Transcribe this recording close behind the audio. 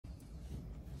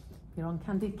You're on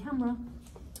candid camera.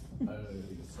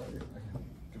 Sorry.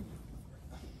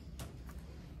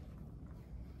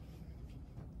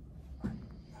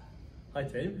 Hi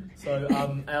team. So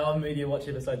our Mediawatch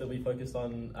episode that we focused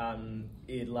on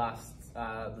aired last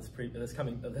gone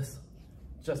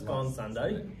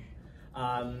Sunday.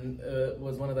 It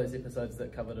was one of those episodes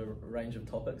that covered a range of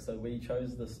topics. So we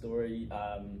chose the story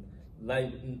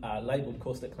labelled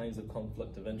 "Caustic Claims of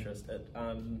Conflict of Interest." If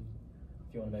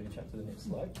you want to maybe check to the next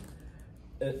slide.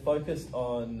 It focused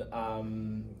on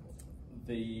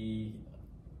the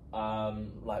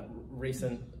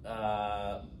recent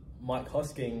Mike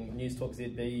Hosking News Talk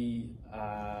ZB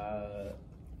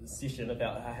session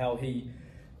about how he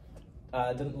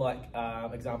didn't like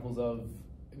examples of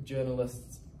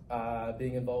journalists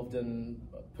being involved in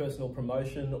personal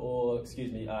promotion or,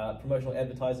 promotional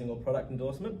advertising or product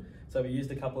endorsement. So we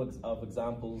used a couple of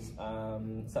examples,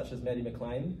 such as Maddie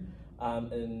McLean,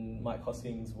 in Mike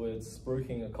Hosking's words,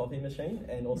 spruiking a coffee machine,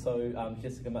 and also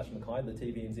Jessica Mackay, the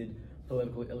TVNZ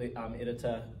political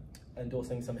editor,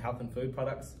 endorsing some health and food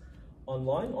products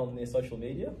online on their social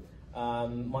media.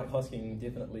 Mike Hosking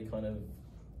definitely kind of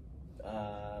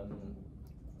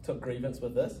took grievance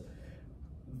with this.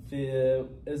 There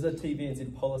is a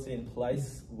TVNZ policy in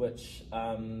place which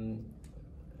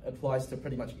applies to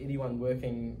pretty much anyone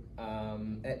working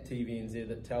at TVNZ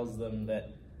that tells them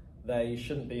that they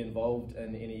shouldn't be involved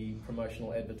in any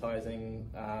promotional advertising,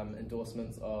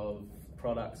 endorsements of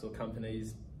products or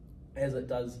companies, as it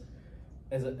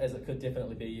could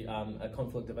definitely be a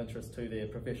conflict of interest to their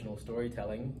professional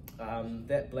storytelling.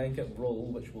 That blanket rule,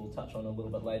 which we'll touch on a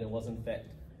little bit later, was in fact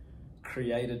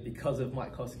created because of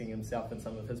Mike Hosking himself and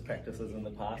some of his practices in the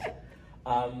past.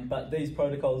 But these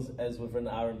protocols, as we've written,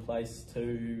 are in place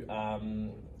to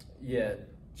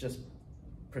just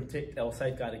protect or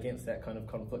safeguard against that kind of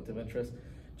conflict of interest.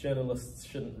 Journalists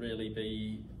shouldn't really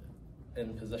be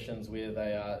in positions where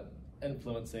they are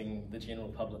influencing the general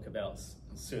public about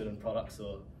certain products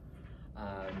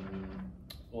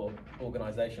or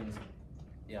organisations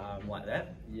like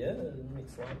that. Yeah,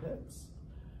 next slide perhaps.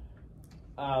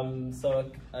 So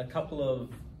a couple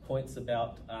of points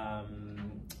about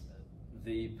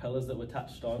the pillars that were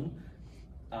touched on.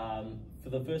 For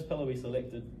the first pillar we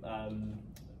selected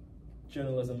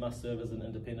journalism must serve as an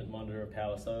independent monitor of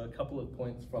power. So a couple of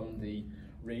points from the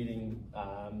reading.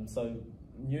 So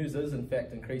news is in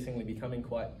fact increasingly becoming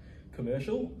quite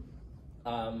commercial,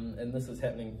 and this is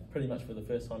happening pretty much for the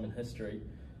first time in history.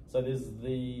 So there's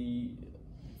the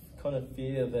kind of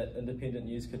fear that independent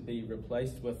news could be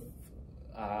replaced with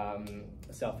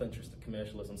self-interested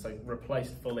commercialism. So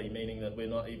replaced fully, meaning that we're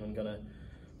not even going to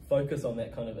focus on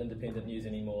that kind of independent news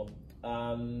anymore.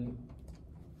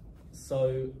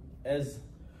 So as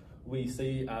we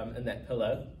see in that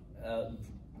pillar,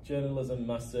 journalism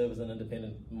must serve as an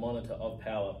independent monitor of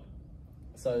power.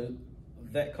 So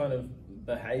that kind of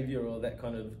behaviour or that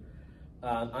kind of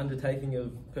undertaking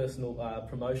of personal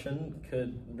promotion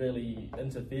could really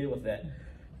interfere with that.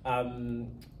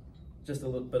 Just a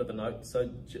little bit of a note, so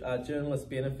journalists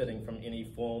benefiting from any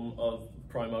form of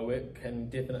promo work can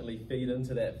definitely feed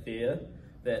into that fear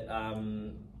that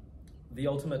the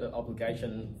ultimate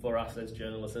obligation for us as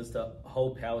journalists is to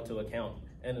hold power to account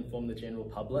and inform the general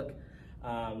public.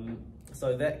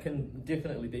 So that can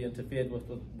definitely be interfered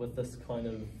with this kind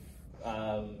of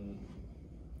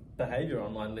behaviour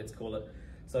online, let's call it.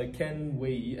 So can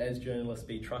we as journalists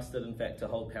be trusted in fact to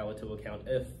hold power to account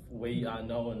if we are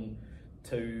known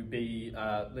to be,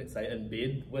 let's say, in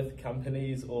bed with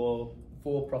companies or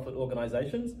for-profit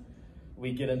organisations?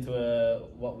 We get into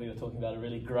what we were talking about, a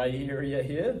really grey area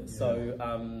here. Yeah. So,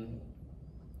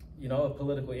 a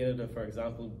political editor, for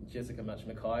example, Jessica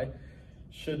Mackay,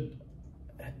 should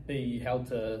be held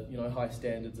to, high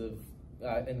standards of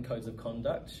and codes of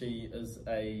conduct. She is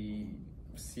a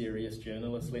serious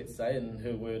journalist, let's say, and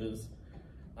her word is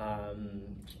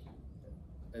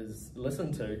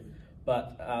listened to.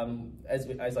 But as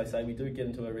I say, we do get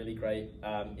into a really great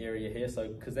area here. So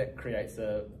because that creates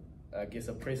a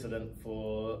precedent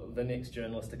for the next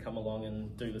journalist to come along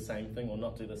and do the same thing or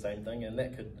not do the same thing, and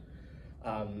that could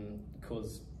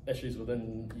cause issues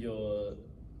within your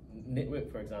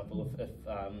network. For example, if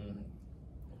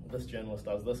this journalist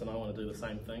does this and I want to do the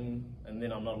same thing, and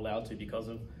then I'm not allowed to because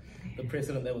of the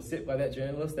precedent that was set by that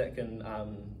journalist, that can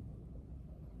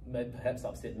perhaps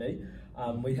upset me.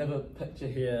 We have a picture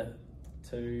here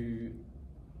to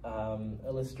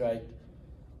illustrate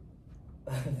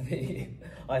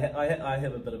I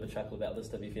have a bit of a chuckle about this,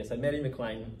 to be fair. So Maddie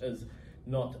McLean is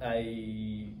not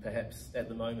a, perhaps at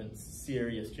the moment,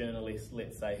 serious journalist,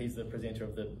 let's say. He's the presenter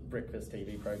of the Breakfast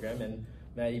TV program, and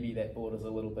maybe that borders a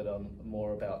little bit on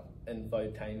more about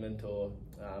infotainment or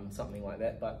something like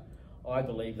that. But I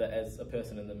believe that as a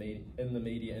person in the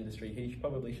media industry, he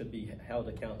probably should be held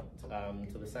account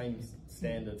to the same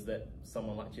standards that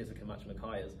someone like Jessica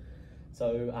Mackay is.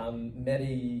 So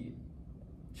Maddie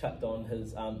chucked on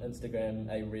his Instagram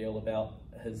a reel about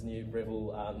his new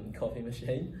Rebel coffee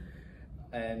machine,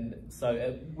 and so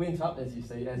it went up, as you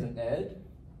see, as an ad.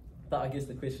 But I guess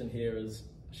the question here is,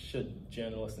 should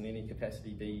journalists in any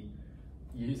capacity be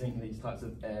using these types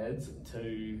of ads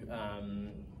to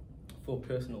for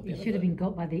personal benefit? It should have been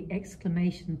got by the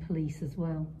exclamation police as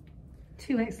well.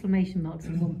 2 exclamation marks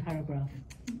in 1 paragraph.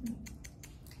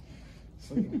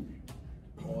 So,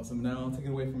 awesome. Now I'll take it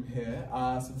away from here.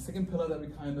 So the second pillar that we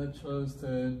kind of chose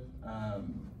to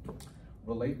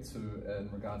relate to in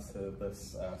regards to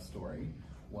this story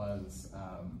was,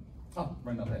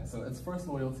 right now there. So its first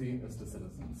loyalty is to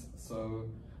citizens. So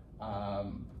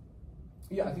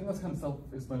yeah, I think that's kind of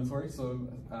self-explanatory. So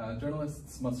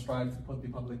journalists must strive to put the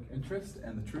public interest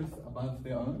and the truth above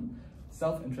their own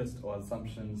self-interest or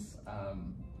assumptions,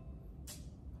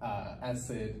 as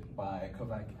said by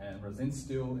Kovac and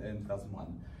Rosenstiel in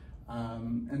 2001.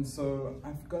 And so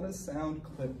I've got a sound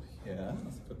clip here,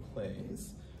 if it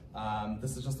plays.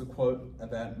 This is just a quote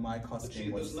that Mike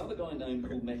Hosking was... There's another guy named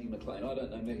called Matty McLean. I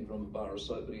don't know Matty from a bar or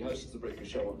soap, but he hosts the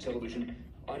breakfast show on television.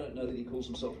 I don't know that he calls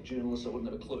himself a journalist, I wouldn't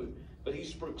have a clue. But he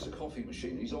spruiks a coffee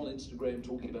machine. He's on Instagram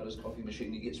talking about his coffee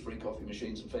machine. He gets free coffee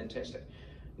machines, and fantastic.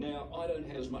 Now, I don't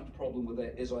have as much problem with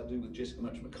that as I do with Jessica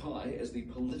Mackay as the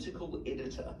political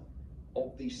editor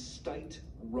of the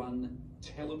state-run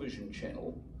television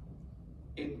channel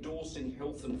endorsing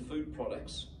health and food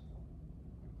products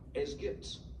as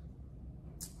gifts.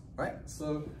 Right,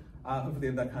 so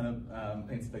hopefully that kind of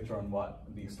paints a picture on what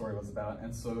the story was about.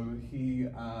 And so he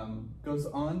goes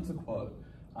on to quote,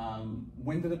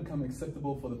 when did it become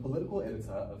acceptable for the political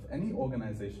editor of any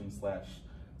organization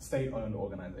 / state-owned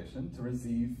organization to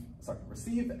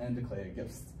receive and declare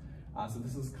gifts? So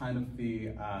this is kind of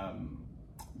the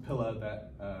pillar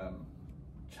that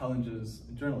challenges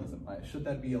journalism, right? Should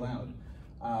that be allowed?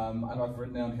 I've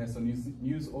written down here, so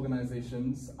news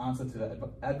organizations answer to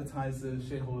advertisers,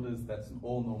 shareholders, that's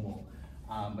all normal.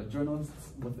 But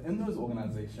journalists within those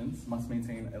organizations must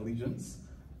maintain allegiance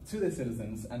to their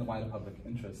citizens and the wider public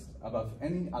interest above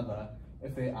any other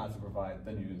if they are to provide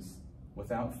the news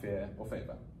without fear or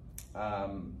favor.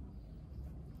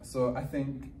 So I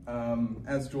think,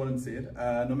 as Jordan said,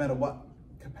 no matter what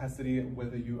capacity,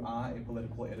 whether you are a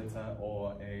political editor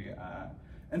or a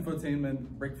infotainment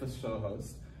breakfast show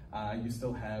host, you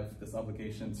still have this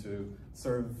obligation to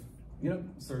serve your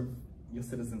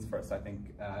citizens first. I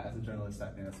think as a journalist, I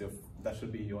think that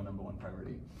should be your #1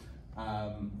 priority.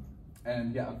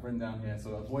 And yeah, I've written down here,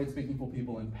 so avoid speaking for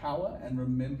people in power and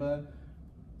remember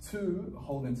to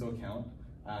hold into account,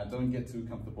 don't get too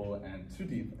comfortable and too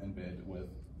deep in bed with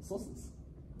sources.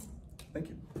 Thank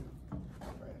you.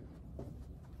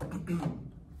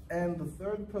 And the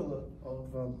third pillar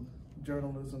of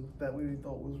journalism that we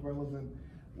thought was relevant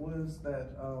was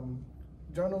that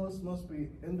journalists must be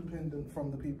independent from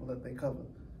the people that they cover.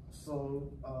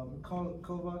 So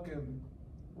Kovac and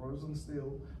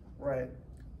Rosenstiel write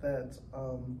that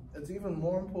it's even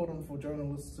more important for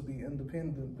journalists to be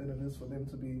independent than it is for them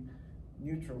to be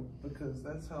neutral, because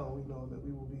that's how we know that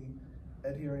we will be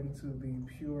adhering to the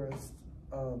purest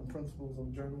principles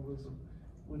of journalism,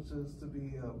 which is to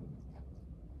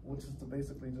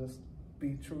basically just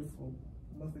be truthful,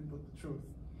 nothing but the truth.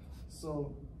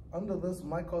 So under this,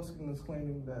 Mike Hosking is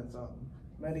claiming that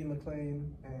Maddie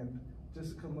McLean and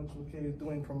Jessica Mackay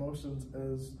doing promotions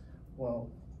is, well,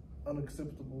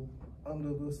 unacceptable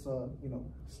under this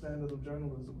standard of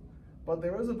journalism. But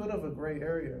there is a bit of a gray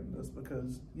area in this,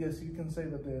 because yes, you can say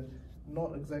that they're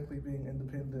not exactly being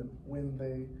independent when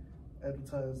they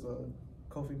advertise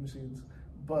coffee machines,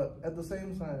 but at the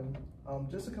same time,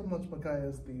 Jessica Mackay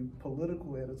is the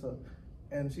political editor,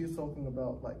 and she's talking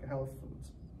about like health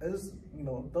foods. As you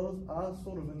know, those are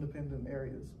sort of independent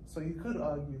areas. So you could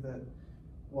argue that,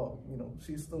 well,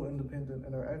 she's still independent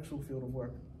in her actual field of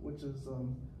work, which is,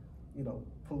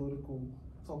 political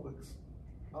topics.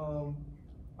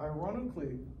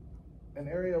 Ironically, an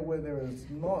area where there is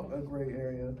not a gray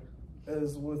area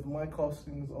is with Mike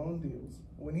Hosking's own deals.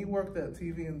 When he worked at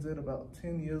TVNZ about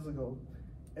 10 years ago,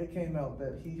 it came out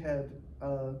that he had,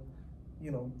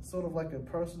 sort of like a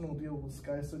personal deal with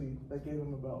Sky City that gave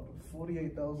him about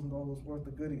 $48,000 worth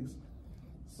of goodies.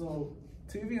 So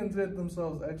TVNZ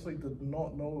themselves actually did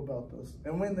not know about this.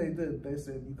 And when they did, they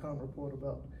said, you can't report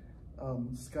about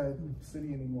Sky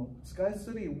City anymore. Sky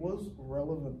City was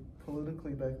relevant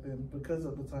politically back then because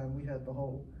at the time we had the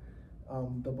whole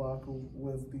debacle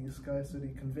with the Sky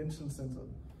City Convention Center.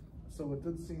 So it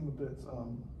did seem a bit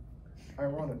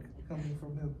ironic coming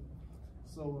from him.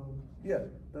 So yeah,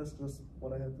 that's just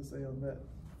what I had to say on that.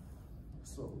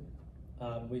 So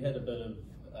we had a bit of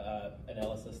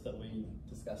analysis that we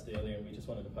discussed earlier, and we just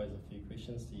wanted to pose a few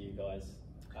questions to you guys.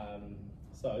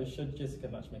 So should Jessica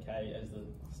Mutch-McKay, as the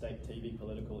state TV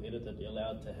political editor, be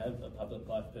allowed to have a public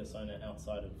life persona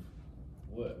outside of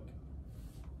work?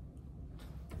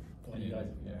 What do you guys?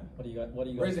 Yeah. What do you guys?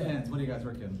 Raise your think? hands. What do you guys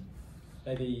reckon?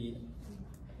 Maybe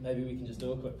we can just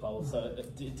do a quick poll. So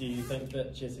do you think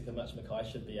that Jessica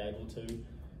Mutch-McKay should be able to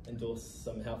endorse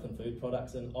some health and food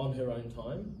products on her own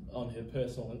time, on her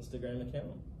personal Instagram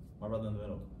account? My brother in the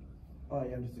middle. Oh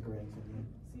yeah, I'm just agreeing with you.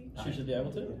 See, She should be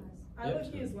able to? I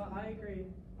look here as well, I agree.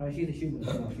 She's a human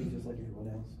as well, she's just like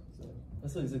everyone else. So.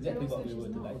 This is exactly what we were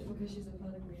Not, debating. because she's a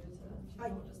political editor. She's I-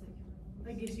 not just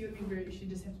I guess you would be very, she'd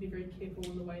just have to be very careful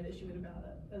in the way that she went about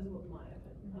it, as what my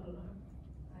opinion, I don't know.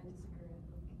 I disagree, I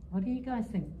think. What do you guys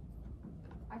think?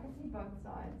 I can see both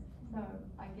sides. So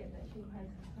I get that she has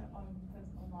her own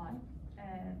personal life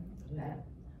and that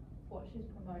what she's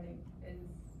promoting is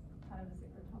kind of a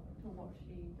separate topic to what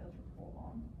she does report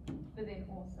on. But then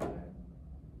also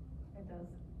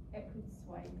it could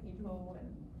sway people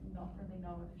and not really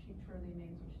know if she truly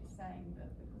means what she's saying, but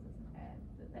because it's an ad,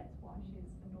 that's why she's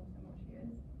endorsing what she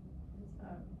is. So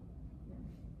yeah.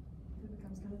 If it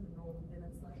becomes kind of the norm, then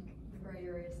it's like the grey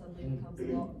area suddenly becomes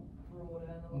a lot broader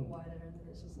and a lot wider, and then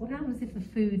it's just What like, happens if the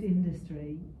food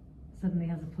industry suddenly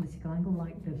has a political angle,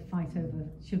 like the fight over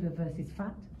sugar versus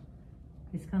fat,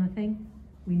 this kind of thing?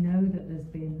 We know that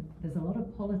there's a lot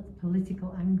of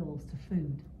political angles to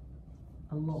food,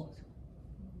 a lot,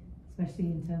 especially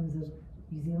in terms of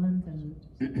New Zealand and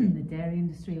the dairy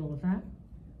industry, all of that.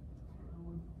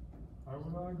 I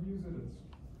would argue that it's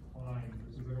fine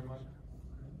because I mean, like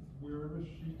wherever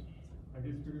she, I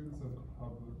guess because it's a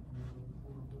public.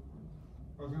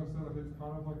 I was going to say like it's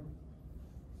kind of like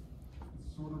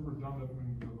it's sort of redundant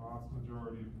when the vast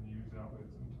majority of news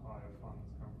outlets' entire funds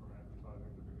come from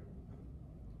advertising to begin with.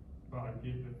 But I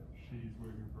get that she's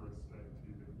working for a state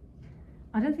TV.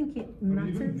 I don't think it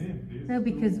matters. No,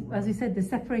 because as we said, the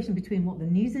separation between what the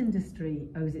news industry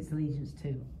owes its allegiance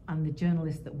to and the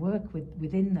journalists that work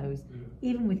within those,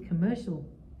 even with commercial,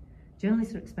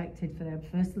 journalists are expected for their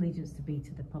first allegiance to be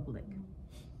to the public.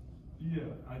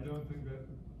 Yeah, I don't think that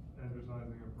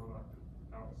advertising a product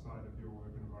outside of your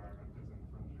work environment is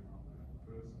infringing on that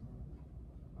personally.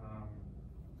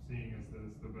 Seeing as that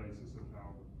it's the basis of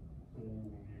how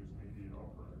all news media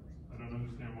operates. I don't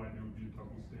understand why there would be a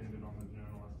double standard on the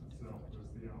journalist itself versus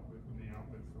the outlet, when the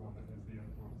outlet's the one that has the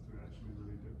influence to actually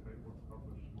really dictate what's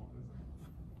published and what isn't.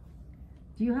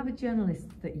 Do you have a journalist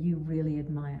that you really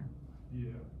admire?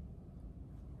 Yeah.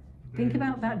 Think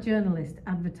about that journalist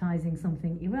advertising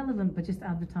something irrelevant, but just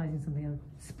advertising something else.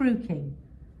 Spruiking.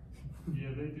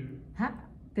 Yeah, they do.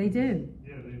 They do?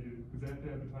 Yeah, they do. Because they have to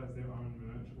advertise their own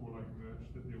merch or like merch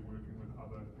that they're working with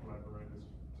other collaborators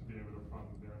to be able to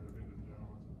fund their independent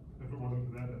journalism. If it wasn't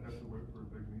for that, they'd have to work for a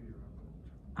big media outlet.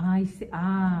 I see.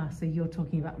 Ah, so you're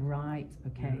talking about, right,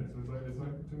 okay. Yeah, so it's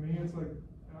like to me, it's like,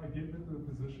 I get that the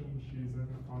position she's in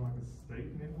on like a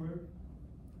state network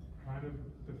kind of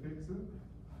affects it.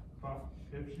 But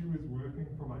if she was working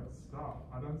for like Stuff,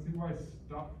 I don't see why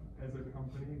Stuff as a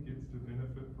company gets to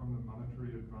benefit from the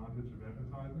monetary advantage of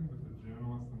advertising, but the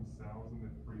journalists themselves in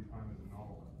their free time is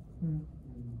not.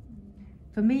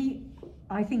 For me,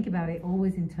 I think about it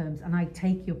always in terms, and I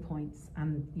take your points,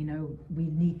 and you know, we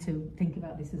need to think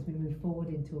about this as we move forward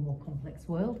into a more complex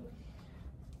world.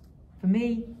 For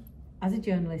me, as a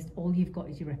journalist, all you've got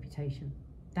is your reputation.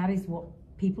 That is what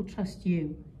people trust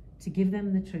you to give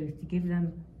them the truth, to give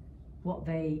them what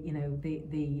they, you know,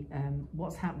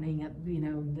 what's happening at, you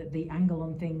know, the angle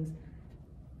on things,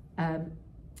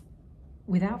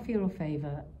 without fear or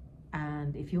favor.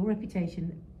 And if your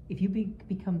reputation, if you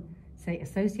become, say,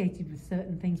 associated with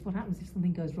certain things, what happens if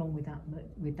something goes wrong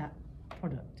with that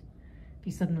product? If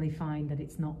you suddenly find that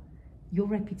it's not, your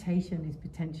reputation is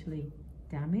potentially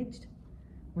damaged.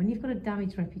 When you've got a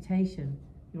damaged reputation,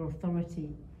 your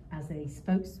authority as a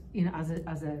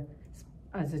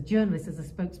as a journalist, as a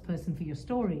spokesperson for your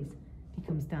stories,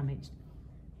 becomes damaged.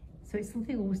 So it's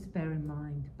something always to bear in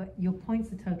mind. But your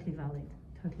points are totally valid.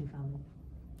 Totally valid.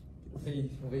 We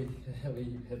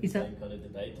had the same kind of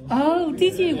debate. Oh,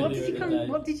 did you? What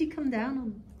Earlier did you come down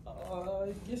on?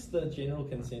 I guess the general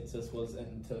consensus was,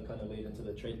 and to kind of lead into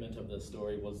the treatment of the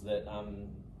story, was that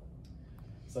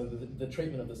so the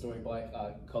treatment of the story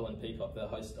by Colin Peacock, the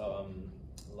host,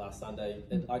 last Sunday,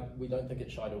 we don't think it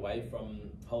shied away from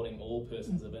holding all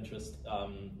persons of interest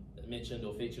mentioned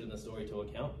or featured in the story to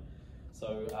account.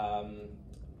 So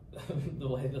the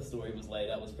way the story was laid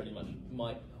out was pretty much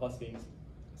Mike Hosking's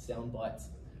sound bites,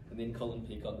 and then Colin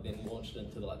Peacock then launched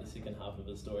into the second half of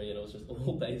the story, and it was just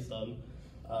all based on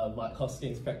Mike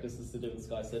Hosking's practices to do with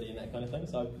Sky City and that kind of thing.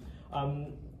 So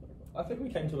I think we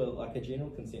came to a general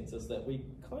consensus that we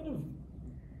kind of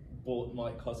bought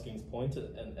Mike Hosking's point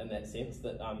in that sense,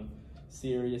 that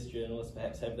serious journalists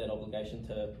perhaps have that obligation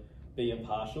to be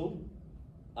impartial.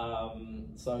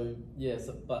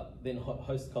 But then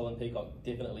host Colin Peacock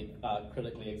definitely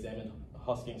critically examined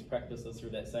Hosking's practices through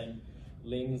that same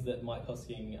lens that Mike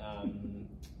Hosking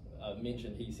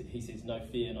mentioned. He says no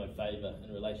fear, no favour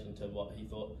in relation to what he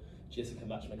thought Jessica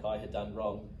Mackay had done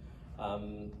wrong.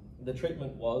 The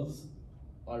treatment was,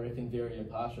 I reckon, very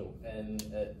impartial, and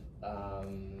it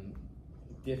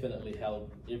definitely held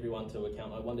everyone to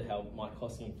account. I wonder how Mike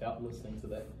Hosking felt listening to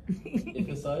that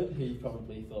episode. He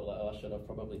probably thought, I should have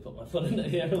probably put my foot in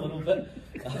it here a little bit.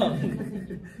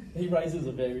 He raises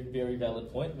a very, very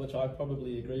valid point, which I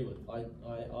probably agree with. I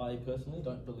personally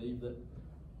don't believe that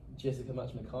Jessica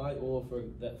Mackay, or for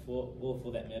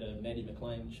that matter, Maddie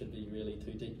McLean, should be really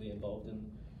too deeply involved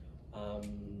in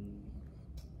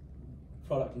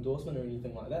product endorsement or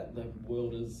anything like that. The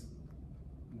world is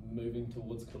moving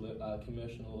towards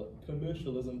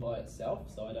commercialism by itself,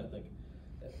 so I don't think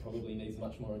that probably needs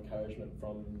much more encouragement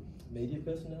from media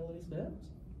personalities, perhaps.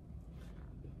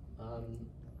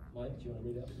 Mike, do you want to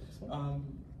read out the next one?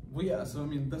 Well, yeah, so I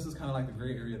mean, this is kind of like the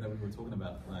grey area that we were talking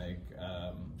about, like,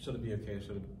 should it be okay,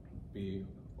 should it be,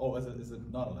 or is it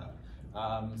not allowed?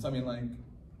 So I mean, like,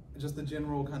 just the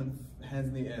general kind of hands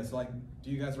in the air. So like, do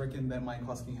you guys reckon that Mike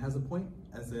Hosking has a point?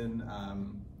 As in,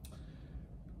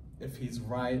 if he's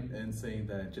right in saying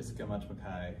that Jessica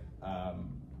Mackay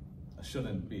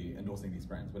shouldn't be endorsing these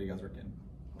brands, what do you guys reckon?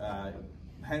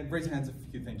 Raise your hands if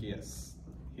you think yes,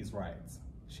 he's right.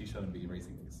 She shouldn't be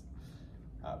raising these.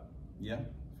 Yeah,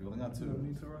 feeling that too. No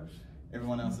need to rush.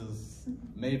 Everyone else is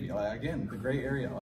maybe. Like, again, the gray area.